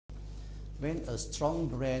When a strong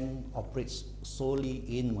brand operates solely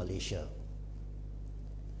in Malaysia,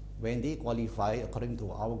 when they qualify according to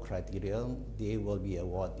our criteria, they will be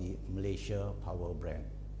awarded the Malaysia Power Brand.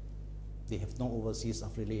 They have no overseas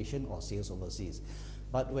affiliation or sales overseas.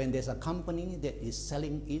 But when there's a company that is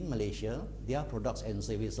selling in Malaysia, their products and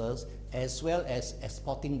services, as well as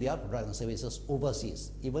exporting their products and services overseas,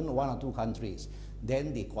 even one or two countries,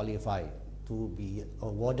 then they qualify to be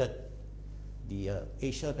awarded the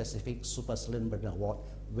Asia Pacific Super Excellent Brand Award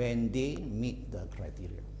when they meet the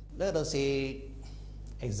criteria. Let us say,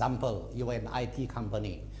 example, you are an IT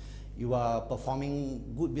company. You are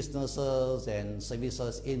performing good businesses and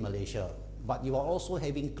services in Malaysia, but you are also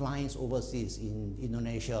having clients overseas in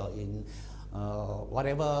Indonesia, in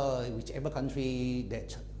whichever country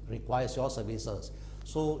that requires your services.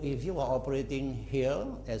 So if you are operating here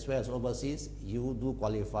as well as overseas, you do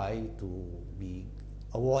qualify to be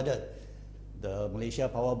awarded the Malaysia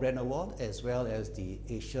Power Brand Award as well as the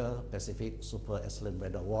Asia Pacific Super Excellent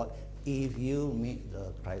Brand Award if you meet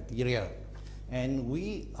the criteria. And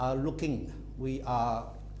we are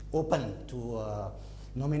open to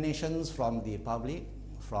nominations from the public,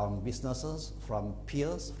 from businesses, from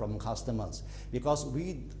peers, from customers, because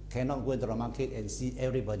we cannot go to the market and see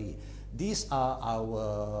everybody. These are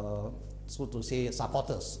our, so to say,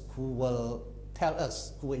 supporters who will tell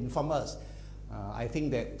us, who will inform us, I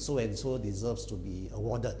think that so and so deserves to be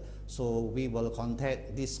awarded. So we will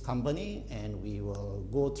contact this company and we will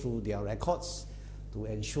go through their records to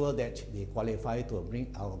ensure that they qualify to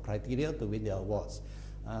bring our criteria to win the awards.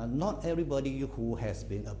 Not everybody who has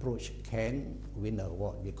been approached can win the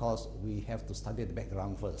award because we have to study the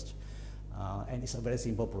background first. And it's a very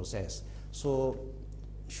simple process. So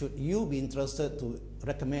should you be interested to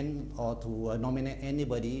recommend or to nominate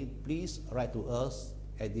anybody, please write to us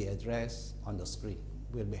at the address on the screen.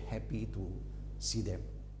 We'll be happy to see them.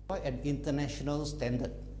 Quite an international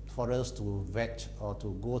standard for us to vet or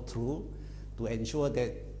to go through to ensure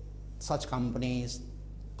that such companies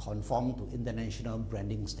conform to international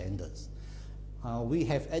branding standards. We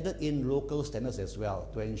have added in local standards as well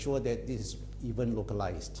to ensure that this is even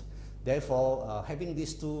localized. Therefore, having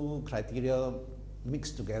these two criteria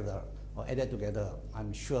mixed together or added together,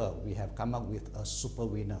 I'm sure we have come up with a super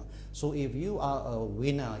winner. So if you are a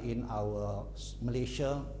winner in our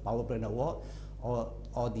Malaysia Power Brand Award or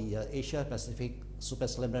the Asia Pacific Super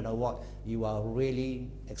Excellent Brand Award, you are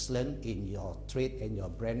really excellent in your trade and your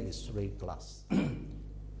brand is really class.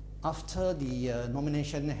 After the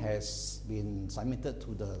nomination has been submitted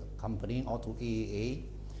to the company or to AAA,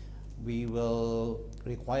 we will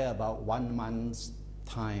require about 1 month's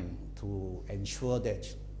time to ensure that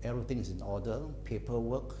everything is in order,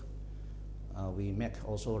 paperwork. We make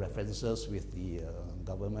also references with the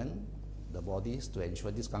government, the bodies, to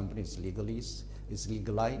ensure this company is legalized,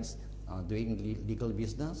 doing legal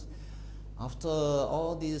business. After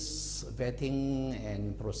all this vetting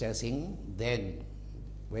and processing, then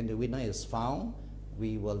when the winner is found,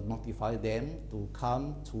 we will notify them to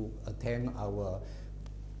come to attend our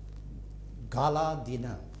gala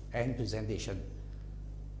dinner and presentation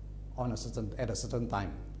at a certain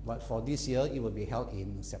time. But for this year, it will be held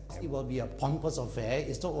in September. It will be a pompous affair.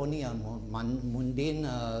 It's not only a mundane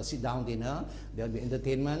sit-down dinner. There will be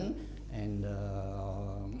entertainment and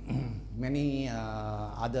many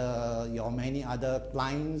other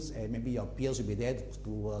clients and maybe your peers will be there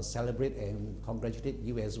to celebrate and congratulate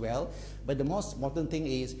you as well. But the most important thing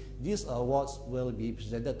is these awards will be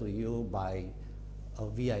presented to you by a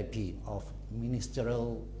VIP of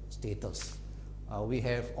ministerial status. We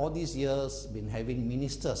have all these years been having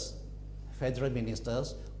ministers, federal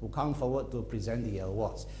ministers, who come forward to present the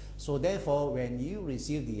awards. So therefore, when you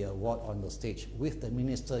receive the award on the stage with the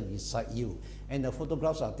minister beside you, and the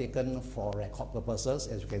photographs are taken for record purposes,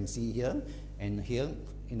 as you can see here, and here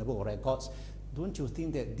in the book of records, don't you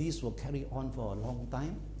think that this will carry on for a long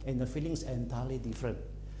time? And the feeling is entirely different.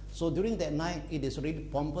 So during that night, it is really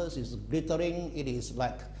pompous, it's glittering, it is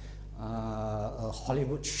like a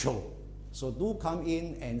Hollywood show. So do come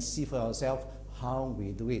in and see for yourself how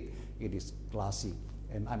we do it. It is classy.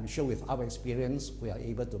 And I'm sure with our experience, we are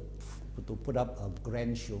able to put up a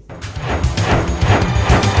grand show for you.